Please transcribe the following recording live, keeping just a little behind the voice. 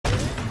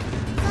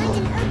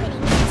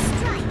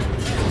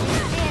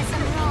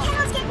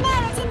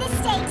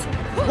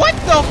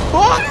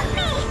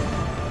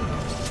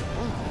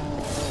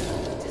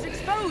Is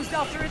exposed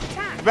after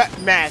attack.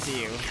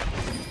 Matthew.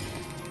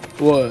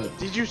 What?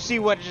 Did you see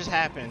what just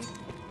happened?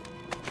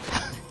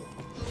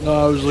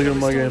 No, I was looking at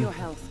my game.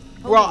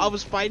 Bro, I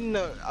was fighting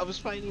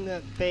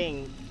the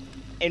thing,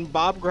 and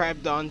Bob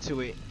grabbed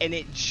onto it, and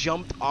it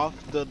jumped off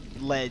the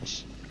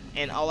ledge,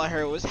 and all I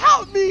heard was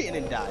 "Help me!" and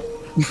it died.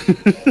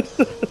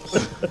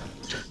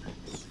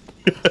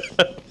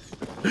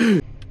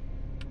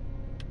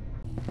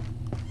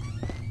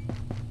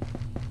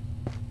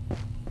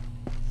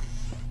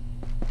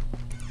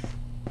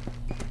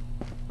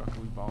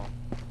 Fucking ball.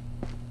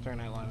 Turn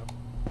that light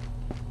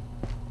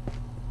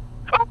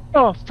off.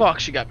 Oh fuck,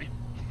 she got me.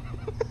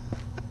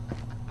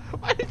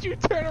 Why did you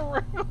turn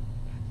around?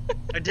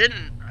 I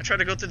didn't. I tried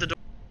to go through the door.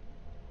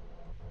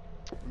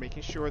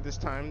 Making sure this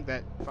time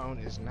that phone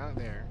is not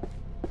there.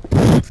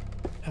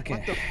 Okay.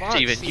 What the fuck,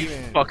 Steven, you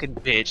fucking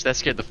bitch. That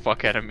scared the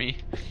fuck out of me.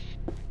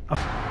 Why'd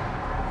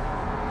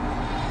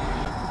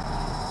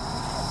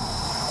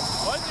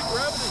you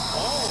grab his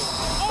balls?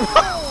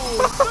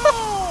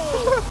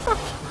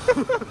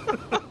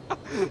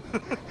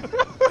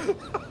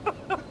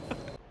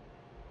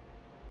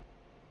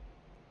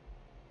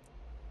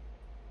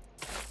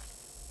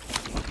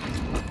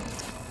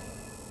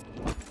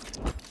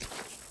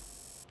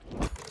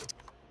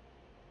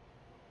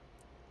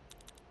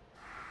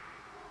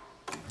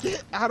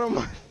 Get out of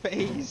my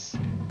face!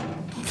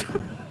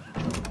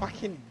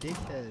 Fucking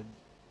dickhead.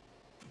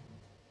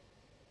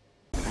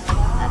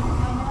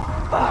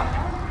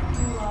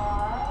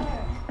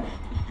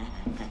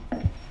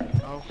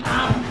 Oh.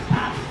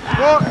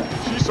 Look!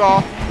 She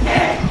saw!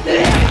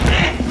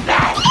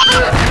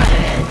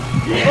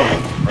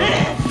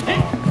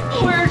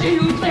 Where do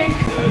you think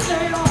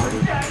they are?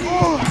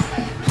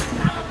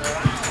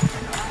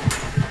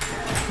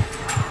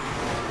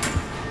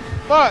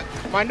 Fuck!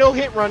 My no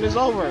hit run is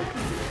over!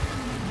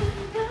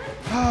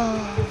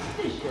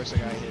 Of course I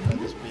got hit by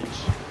this bitch.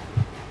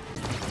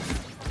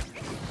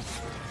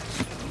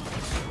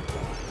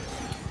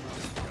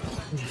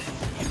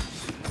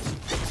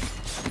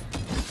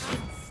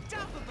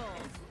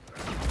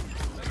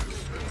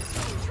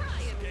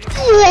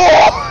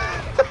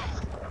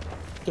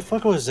 What the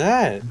fuck was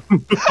that?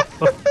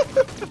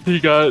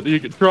 You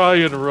could try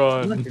and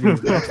run.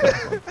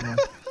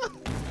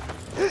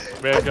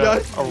 Man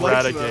got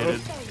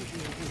eradicated.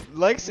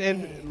 Lex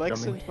and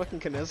fucking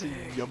Kanessa,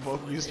 you both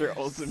used their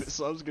ultimate,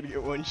 so I was gonna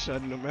get one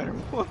shot no matter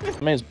what.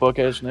 That man's buck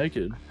ass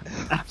naked.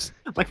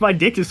 Like my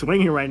dick is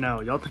swinging right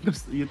now. Y'all think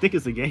you think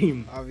it's a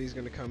game? Avi's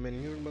gonna come in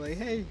and he's gonna be like,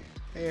 hey,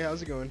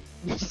 how's it going?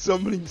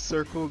 Summoning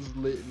circles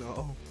lit and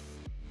all.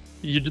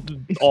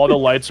 All the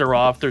lights are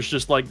off.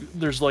 There's like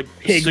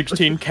Pig.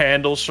 16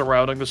 candles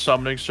surrounding the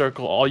summoning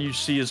circle. All you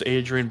see is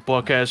Adrian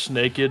buck ass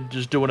naked,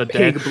 just doing a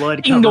Pig dance.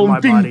 blood covered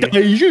my body.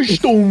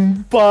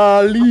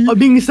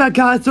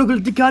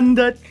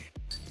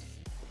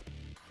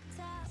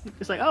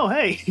 It's like, oh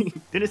hey,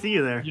 didn't see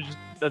you there. You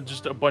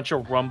just a bunch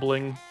of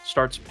rumbling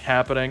starts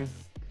happening.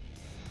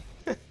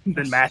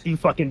 Then Matthew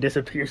fucking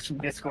disappears from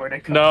Discord.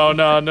 And No.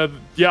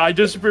 Yeah, I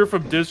disappear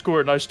from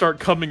Discord and I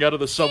start coming out of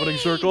the summoning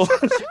circle.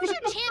 Who's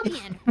your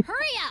champion?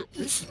 Hurry up!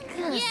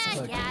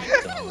 Yeah,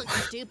 you're gonna look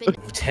stupid.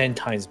 10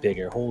 times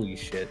bigger. Holy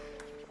shit.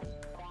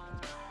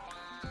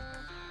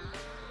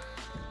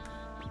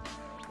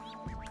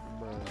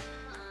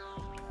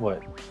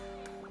 What?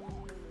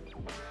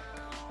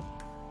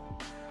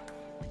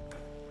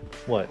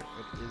 What?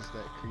 What is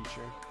that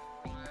creature?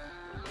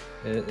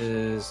 It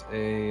is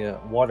a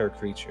water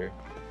creature.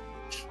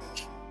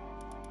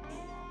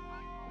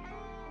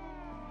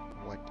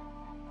 What?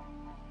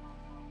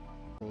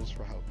 Rules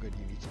for how good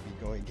you need to be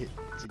going to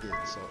get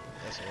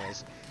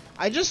SOS.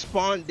 I just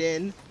spawned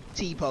in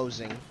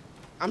T-posing.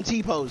 I'm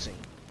T-posing.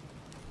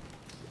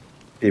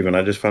 Even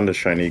I just found a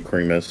shiny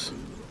Creamus.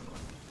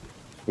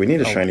 We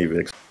need a shiny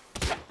Vix.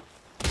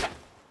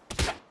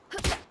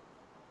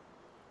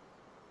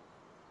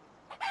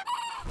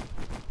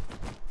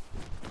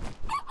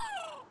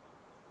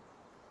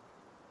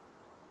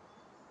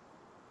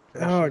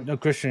 Oh no,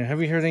 Christian,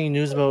 have you heard any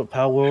news about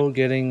Palworld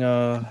getting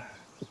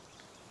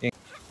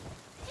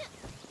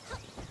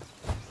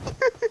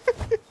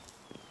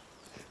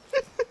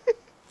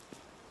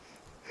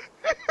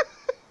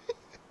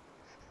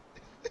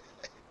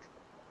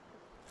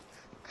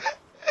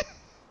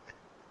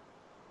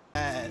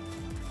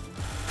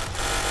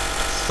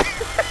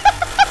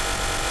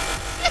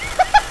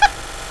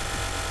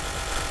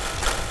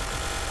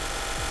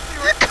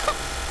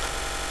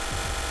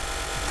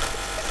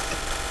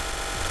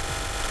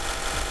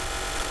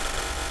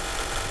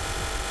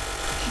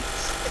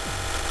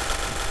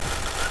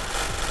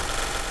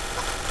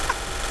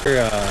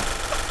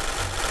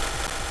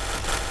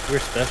We're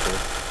special.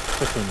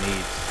 Special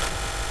needs.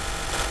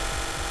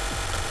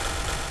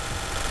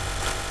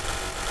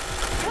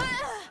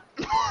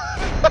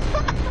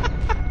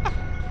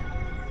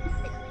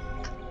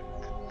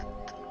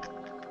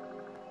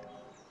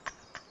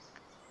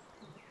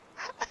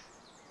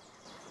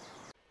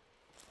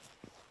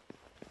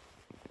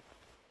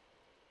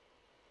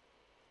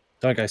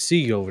 Doc, I see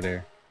you over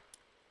there.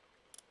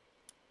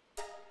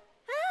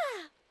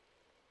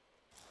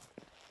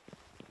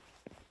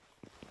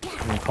 You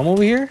wanna come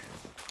over here?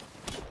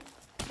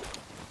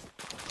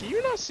 Do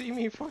you not see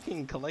me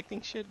fucking collecting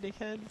shit,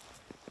 dickhead?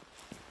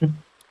 Can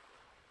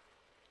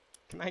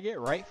I get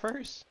right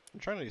first?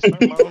 I'm trying to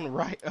start my own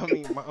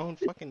my own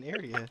fucking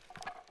area.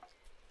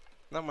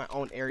 Not my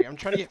own area. I'm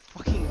trying to get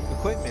fucking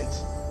equipment.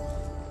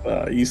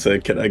 You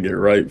said, "Can I get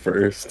right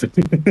first?"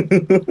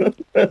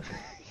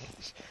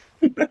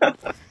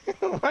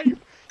 Why you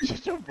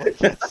shut your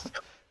buckets?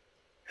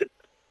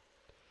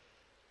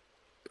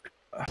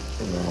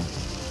 No.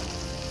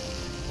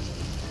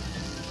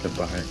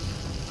 Goodbye.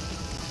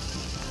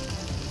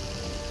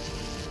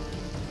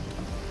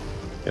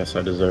 Guess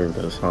I deserve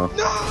this, huh?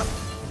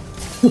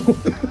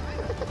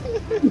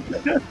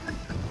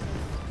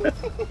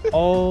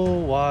 Oh,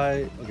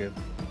 why? Okay.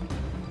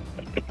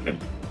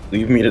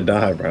 Leave me to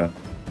die, bro.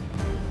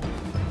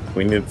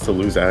 We need to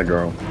lose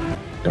aggro.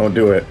 Don't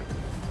do it.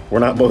 We're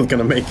not both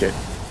gonna make it.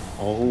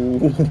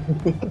 Oh.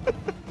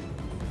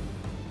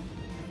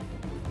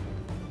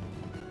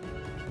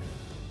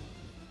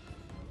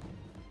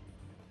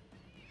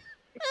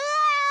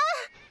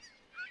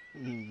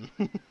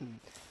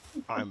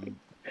 I'm.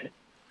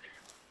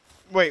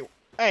 Wait.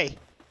 Hey.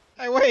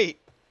 Hey, wait.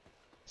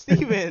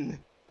 Steven.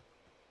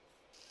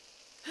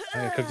 I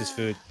gotta cook this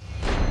food.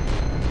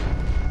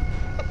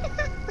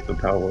 The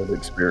power of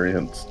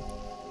experience.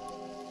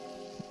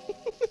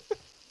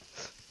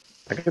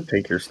 I could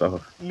take your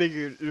stuff.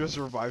 Nigga, it was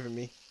reviving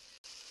me.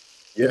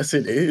 Yes,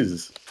 it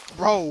is.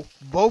 Bro,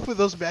 both of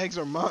those bags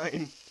are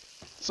mine.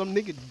 Some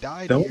nigga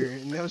died Don't- here,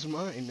 and that was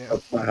mine now.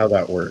 That's not how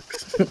that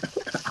works.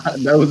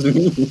 That was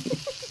me.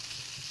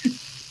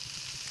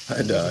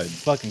 I died.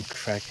 Fucking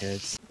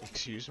crackheads.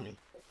 Excuse me.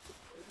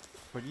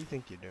 What do you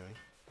think you're doing?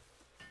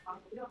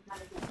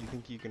 You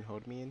think you can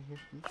hold me in here?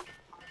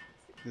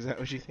 Hmm? Is that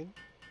what you think?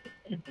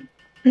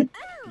 You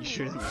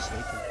shouldn't be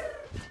sneaking.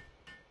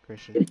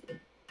 Christian.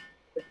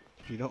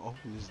 If you don't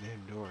open this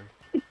damn door.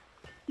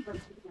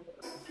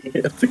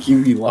 You have to keep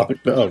me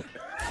locked up.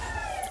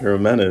 You're a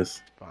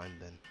menace. Fine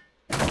then.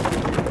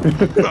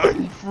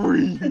 I'm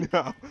free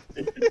now.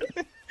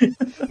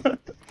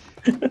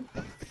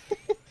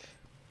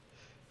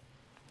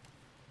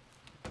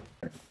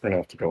 We're gonna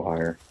have to go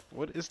higher.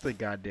 What is the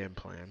goddamn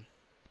plan?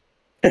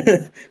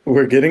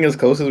 We're getting as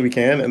close as we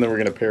can, and then we're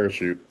gonna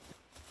parachute.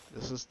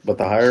 This is. But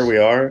the higher we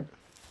are,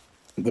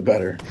 the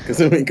better. Because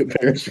then we can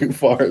parachute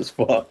far as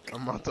fuck.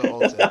 I'm about to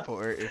alt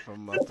F4 if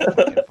I'm about to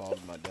fucking fall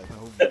to my death. I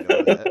hope you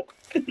know that.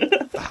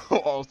 I'll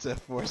alt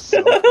F4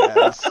 so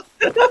fast.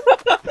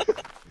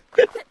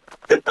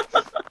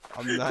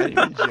 I'm not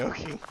even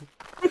joking.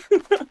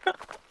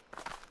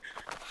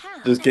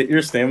 Just get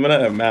your stamina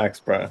at max,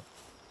 bro.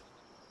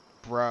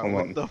 Bro, Come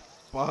what on. the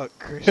fuck,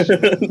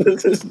 Christian?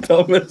 This is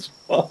dumb as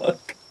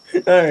fuck.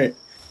 Alright.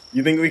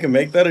 You think we can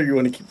make that, or you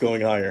want to keep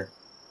going higher?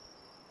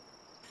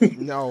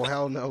 No,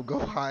 hell no. Go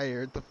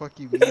higher. What the fuck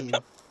you mean?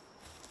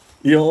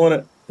 You don't want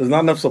to. There's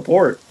not enough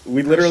support.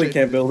 We literally Shit.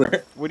 can't build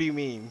it. What do you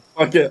mean?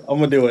 Fuck it. I'm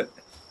gonna do it.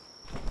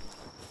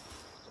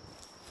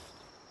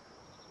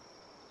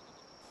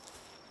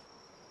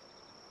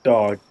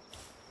 Dog.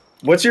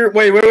 What's your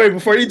wait?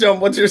 Before you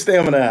jump, what's your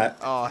stamina at?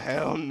 Oh,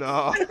 hell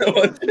no.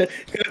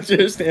 what's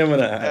your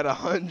stamina At at?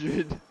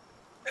 100.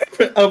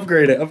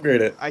 Upgrade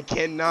it. I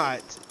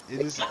cannot. It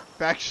is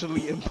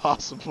factually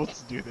impossible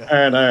to do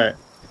that.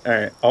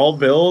 Alright. I'll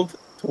build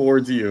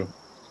towards you.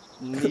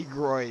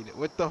 Negroid.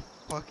 What the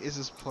fuck is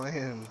this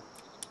plan?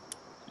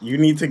 You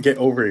need to get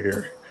over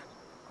here.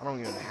 I don't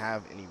even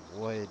have any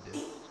wood.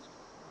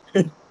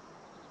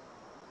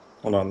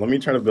 Hold on, let me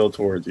try to build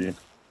towards you.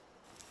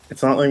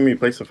 It's not letting me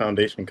place a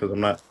foundation because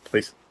I'm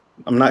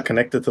not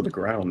connected to the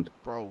ground.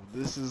 Bro,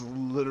 this is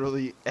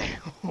literally.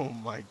 Oh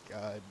my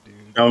god,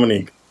 dude.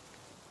 Dominique,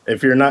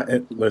 if you're not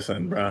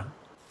listen, bruh.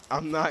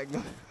 I'm not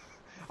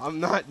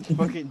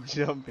fucking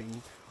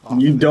jumping. off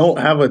You of don't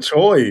this. have a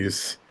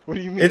choice. What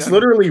do you mean? It's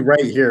literally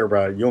right here,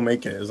 bro. You'll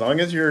make it. As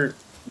long as you're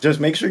just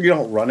make sure you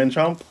don't run and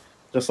jump.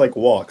 Just like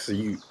walk so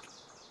you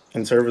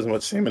can serve as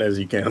much stamina as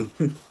you can.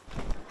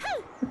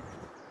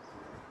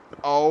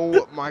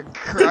 Oh my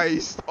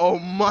Christ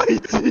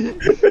almighty.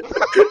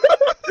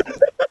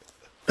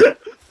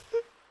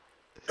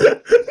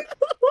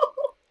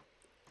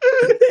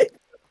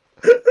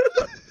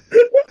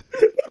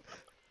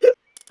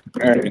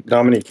 Alright,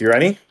 Dominique, you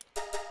ready?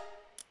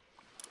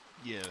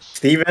 Yes.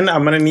 Steven,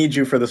 I'm gonna need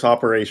you for this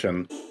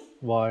operation.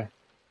 Why?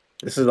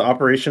 This is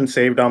Operation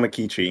Save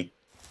Damakichi.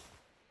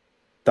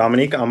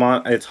 Dominique,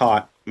 it's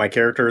hot. My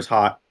character is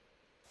hot.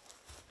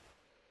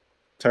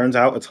 Turns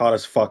out it's hot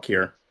as fuck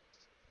here.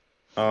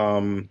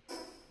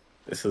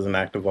 This is an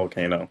active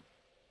volcano.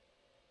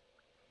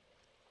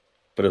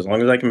 But as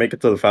long as I can make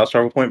it to the fast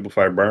travel point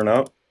before I burn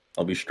up,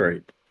 I'll be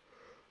straight.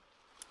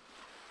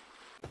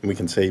 We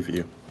can save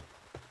you.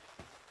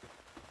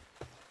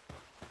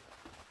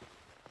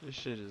 This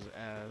shit is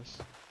ass.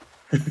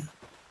 I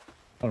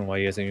don't know why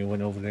you guys even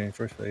went over there in the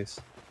first place.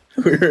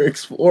 We were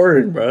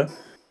exploring, bro.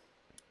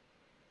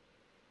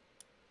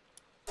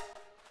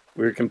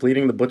 We're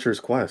completing the butcher's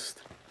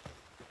quest.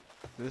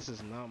 This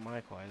is not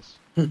my quest.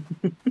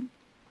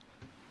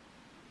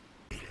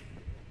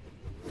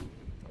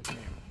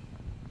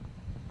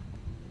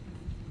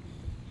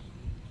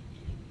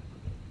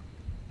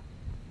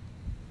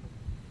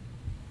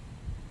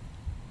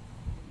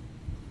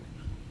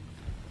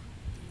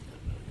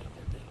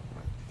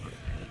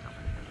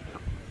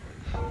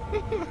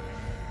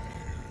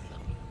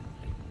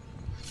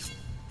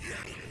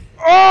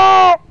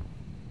 Oh!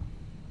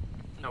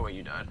 No way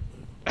you died.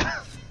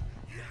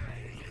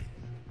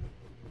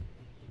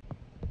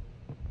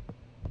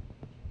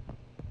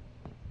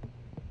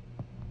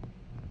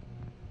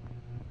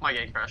 My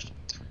game crashed.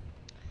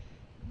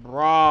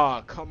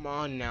 Bruh, come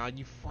on now.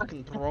 You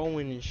fucking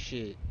throwing and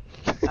shit.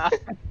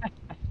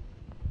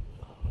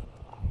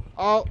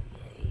 Oh!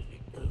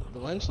 The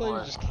lunch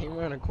lady just came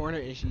around a corner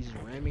and she's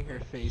ramming her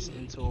face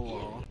into a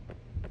wall.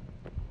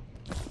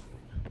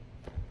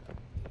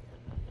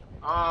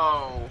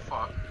 Oh,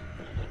 fuck.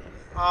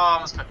 Oh, I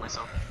almost cut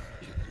myself.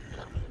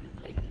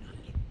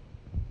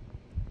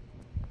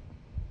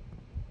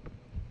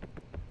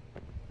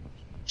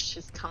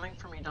 She's coming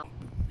for me, don't.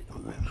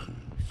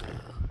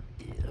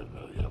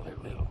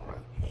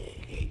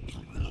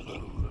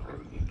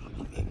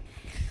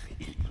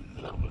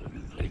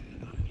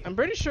 I'm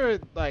pretty sure,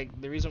 like,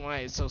 the reason why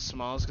it's so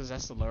small is because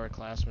that's the lower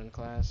classman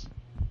class.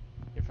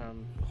 If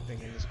I'm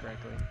thinking this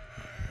correctly.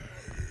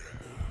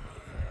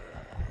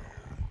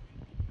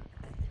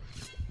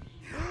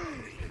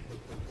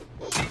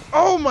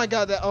 Oh my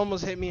god, that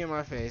almost hit me in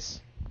my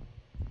face.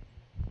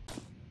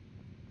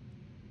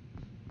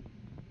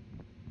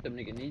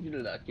 Dominic, I need you to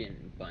lock in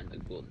and find the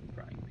golden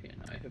frying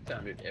pan. I have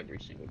found it every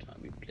single time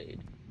we've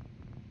played.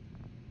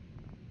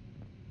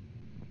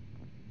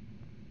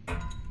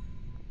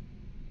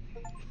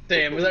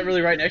 Damn, was that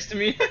really right next to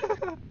me?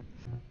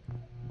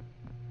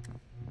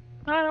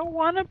 I don't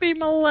want to be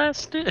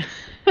molested.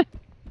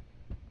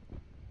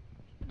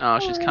 Oh,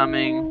 she's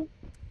coming.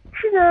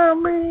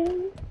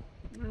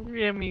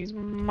 Jimmy's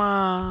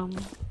mom.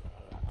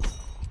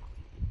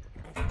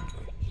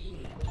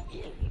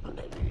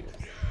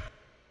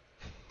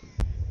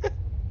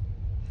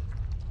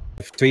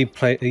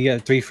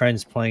 Three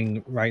friends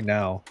playing right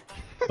now,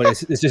 but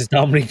it's just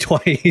Dominic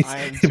twice. I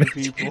have 2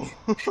 people.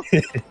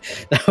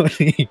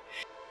 Dominic.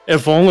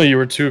 If only you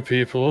were 2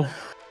 people.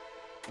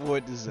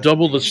 What does that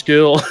Double mean? the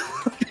skill.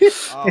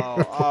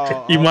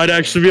 You might okay.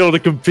 actually be able to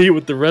compete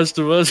with the rest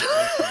of us.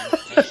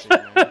 I see,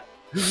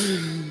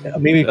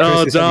 man. Maybe Chris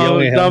Oh, is the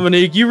only him.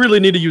 Dominique, you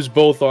really need to use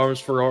both arms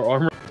for our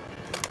armor.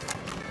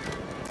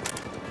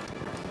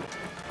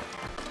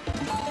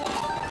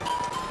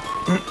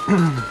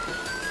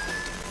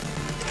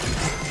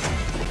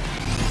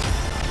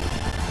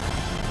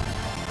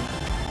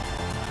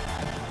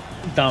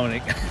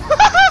 Dominic.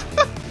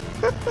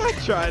 I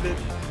tried it.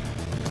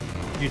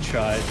 You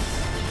tried.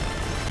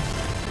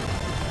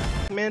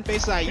 Man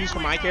face that I use for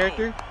my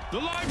character. The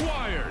live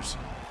wires.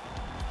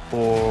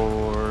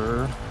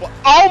 Or...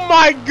 Oh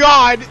my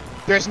god!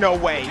 There's no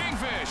way.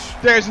 Kingfish.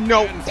 There's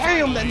no.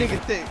 Damn, that nigga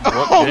thick.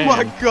 What Oh game?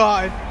 my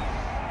god.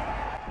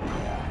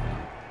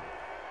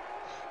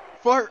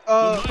 For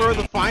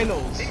the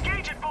finals.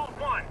 Engage at Vault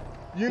 1.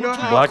 You know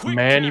how. Black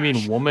man, you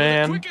mean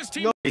woman? Quickest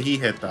team. He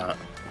hit that.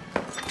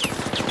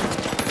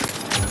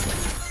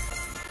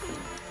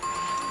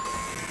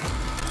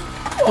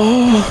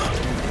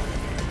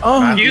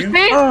 Excuse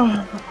me?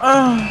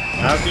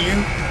 Matthew?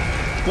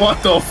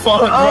 What the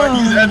fuck, bro?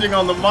 He's edging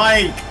on the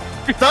mic.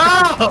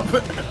 Stop!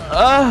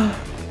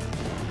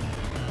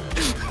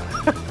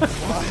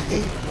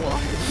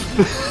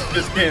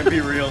 This can't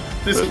be real.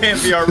 This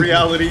can't be our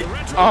reality.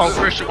 Oh,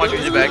 Christian wants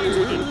you to back.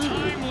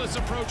 Timeless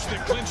approach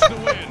that clinched the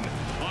win.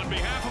 On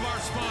behalf of our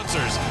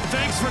sponsors,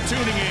 thanks for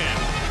tuning in.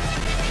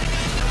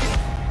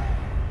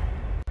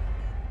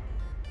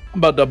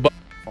 About the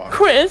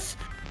Chris!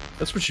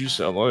 That's what you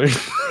sound like.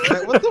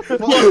 What the fuck?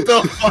 What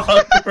the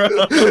fuck, bro?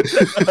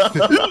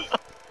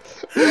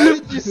 Why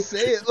did you say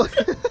it like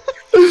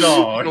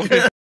Dog.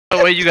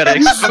 No way you gotta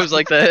expose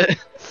like that.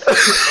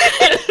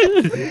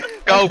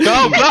 Go,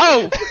 go,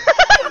 go!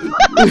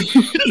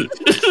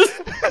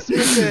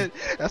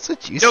 That's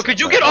what you said. Yo, could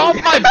you get off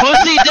my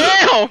pussy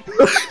down?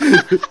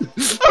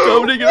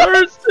 Dominic, it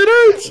hurts! It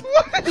hurts!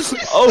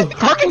 Oh,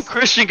 fucking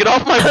Christian, get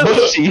off my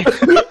pussy!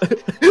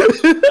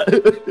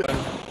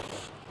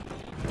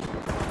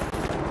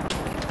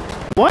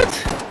 What?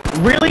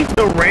 Really?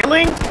 The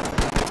railing?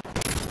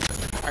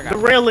 The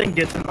railing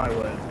gets in my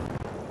way.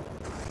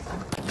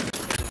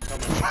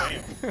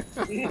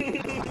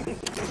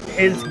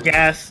 His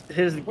gas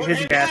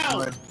gas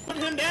line. Put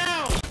him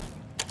down!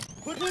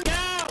 Put him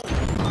down!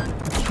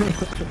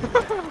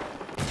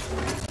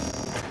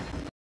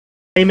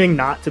 Aiming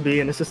not to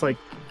be, and it's just like,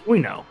 we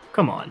know.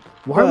 Come on.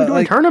 Why are we doing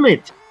like-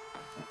 tournament?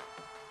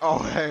 Oh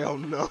hell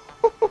no.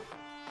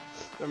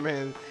 The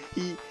man,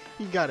 he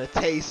got a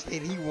taste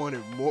and he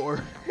wanted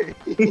more.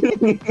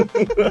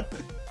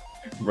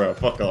 Bro,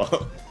 fuck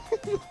off.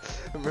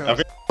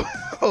 Man,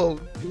 oh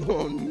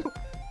no.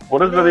 What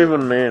does that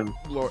even mean?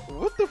 Lord,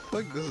 what the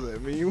fuck does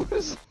that mean? What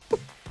is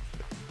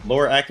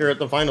lower accurate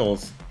the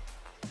finals.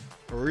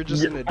 Or we're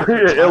just in a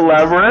different timeline.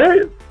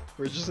 Elaborate.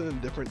 We're just in a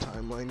different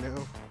timeline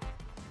now.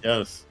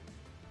 Yes.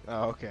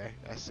 Oh, okay.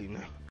 I see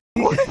now.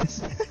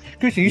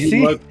 Christian, you You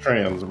see? look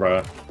trans,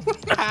 bro.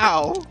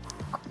 How?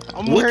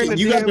 I'm Look, wearing a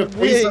you got damn the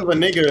face wig. of a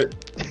nigga.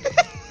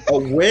 A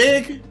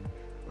wig?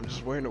 I'm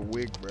just wearing a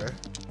wig, bruh.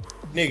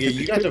 Nigga,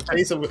 you got the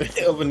face of a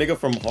nigga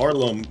from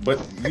Harlem, but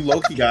you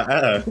low-key got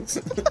ass.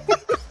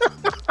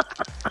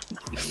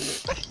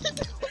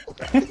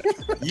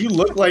 You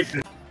look like...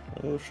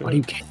 Oh, shit. What do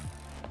you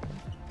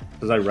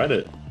Because I read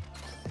it.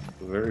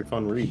 It's a very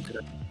fun read.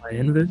 my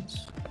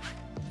invis?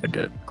 I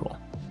did. Cool.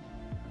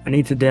 I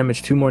need to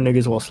damage 2 more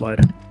niggas while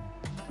sliding.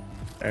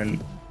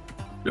 And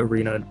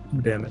arena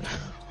damage.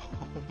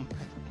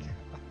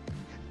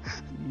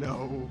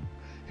 No.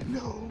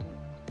 No.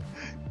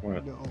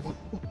 What? No.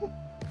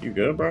 You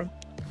good, bro?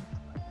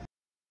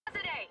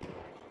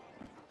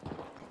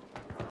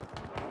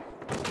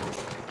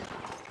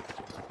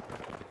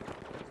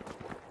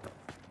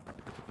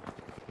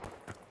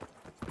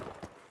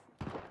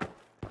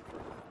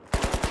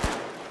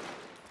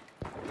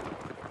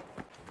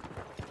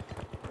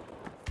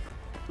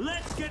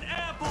 Let's get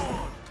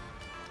airborne!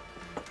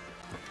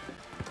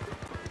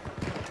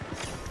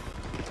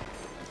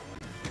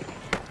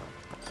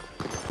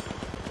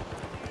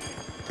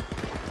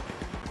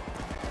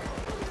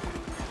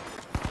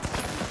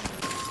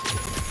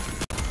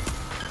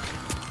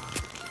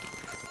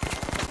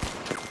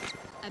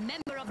 A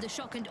member of the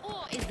Shock and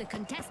Awe is the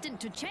contestant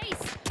to chase.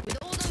 With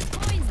all those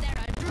coins,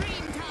 they're a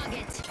dream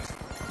target.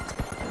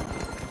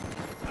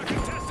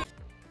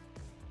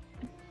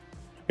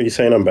 Are you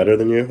saying I'm better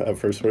than you at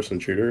first-person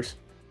shooters?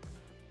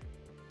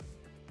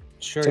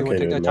 Sure, It's you want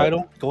to okay, take that man.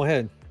 title? Go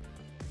ahead.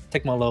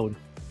 Take my load.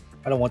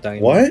 I don't want that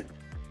anymore. What?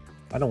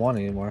 I don't want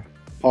it anymore.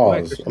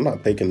 Pause. I'm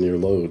not taking your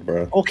load,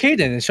 bro. Okay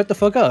then, shut the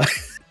fuck up.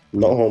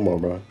 No homo,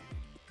 bro.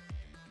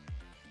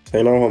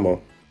 Say no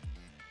homo.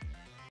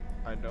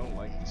 I don't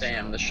like this.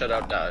 Damn, the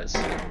shutout dies.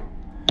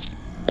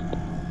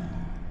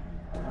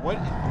 What?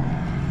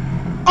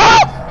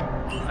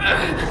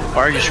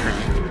 Why are you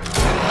screaming?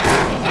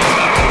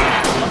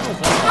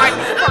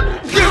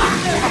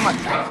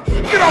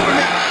 Get over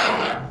me!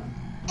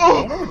 I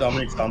wonder what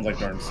Dominic sounds like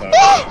during sex.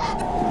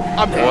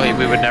 Well,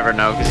 we would never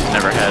know because he's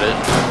never had it.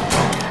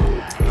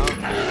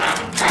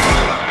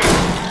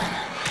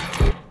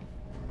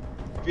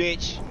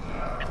 Bitch.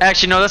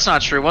 Actually, no, that's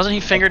not true. Wasn't he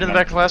fingered in the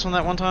back of the last one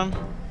that one time?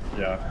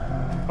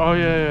 Yeah. Oh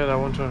yeah, that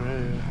one time.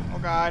 Yeah. Oh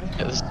god.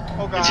 Yeah,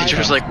 Oh the god. teacher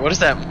was like, "What is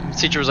that?" The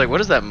teacher was like,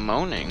 "What is that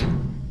moaning?"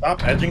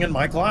 Stop edging in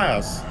my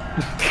class.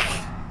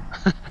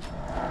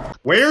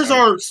 Where's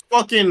our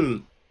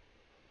fucking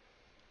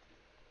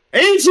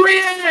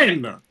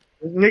Adrian?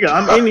 Nigga,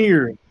 I'm in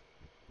here.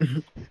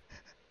 What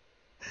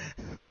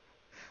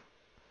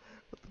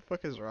the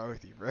fuck is wrong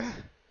with you, bruh?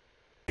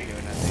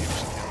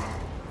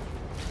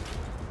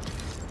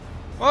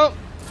 Well,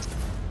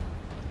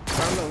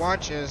 time to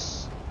watch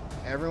as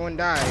everyone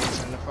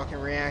dies in the fucking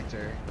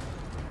reactor.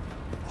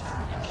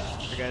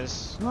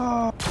 Because,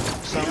 for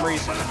some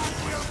reason,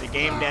 the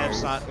game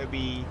devs thought it would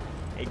be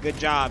a good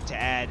job to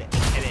add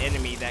an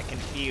enemy that can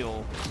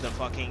heal the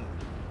fucking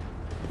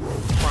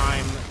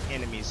prime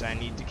enemies I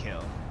need to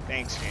kill.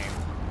 Thanks, game.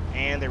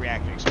 And the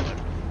reactor exploded.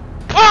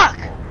 Fuck!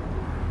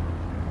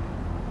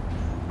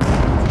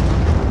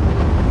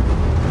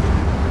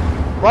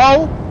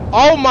 Bro,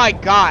 oh my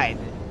god.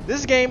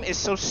 This game is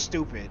so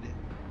stupid.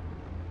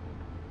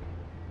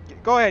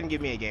 Go ahead and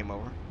give me a game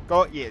over.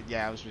 Go,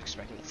 yeah, I was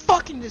expecting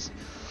fucking this.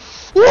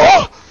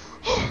 I'm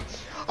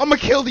gonna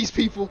kill these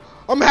people.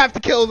 I'm gonna have to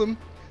kill them.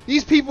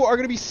 These people are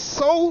gonna be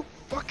so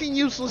fucking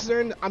useless.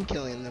 I'm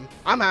killing them.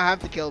 I'm gonna have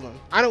to kill them.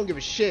 I don't give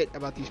a shit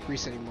about these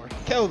priests anymore.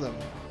 Kill them.